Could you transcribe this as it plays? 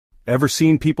Ever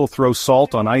seen people throw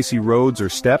salt on icy roads or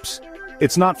steps?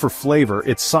 It's not for flavor,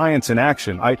 it's science in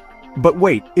action. But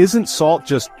wait, isn't salt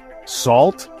just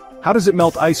salt? How does it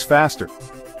melt ice faster?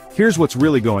 Here's what's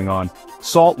really going on.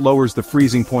 Salt lowers the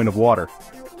freezing point of water.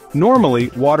 Normally,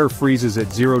 water freezes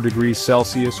at 0 degrees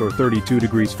Celsius or 32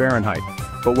 degrees Fahrenheit,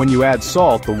 but when you add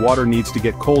salt, the water needs to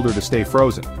get colder to stay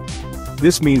frozen.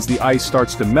 This means the ice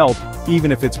starts to melt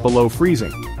even if it's below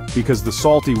freezing, because the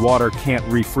salty water can't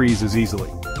refreeze as easily.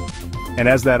 And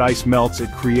as that ice melts,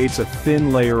 it creates a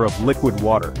thin layer of liquid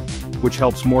water, which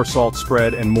helps more salt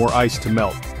spread and more ice to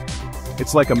melt.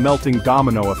 It's like a melting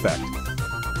domino effect.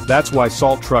 That's why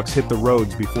salt trucks hit the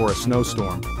roads before a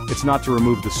snowstorm. It's not to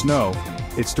remove the snow,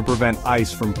 it's to prevent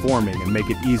ice from forming and make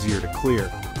it easier to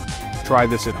clear. Try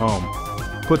this at home.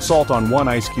 Put salt on one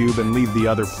ice cube and leave the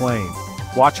other plain.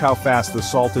 Watch how fast the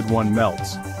salted one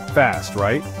melts. Fast,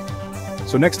 right?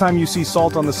 So next time you see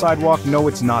salt on the sidewalk, know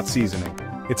it's not seasoning.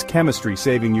 It's chemistry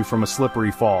saving you from a slippery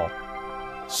fall.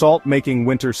 Salt making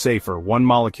winter safer, one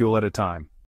molecule at a time.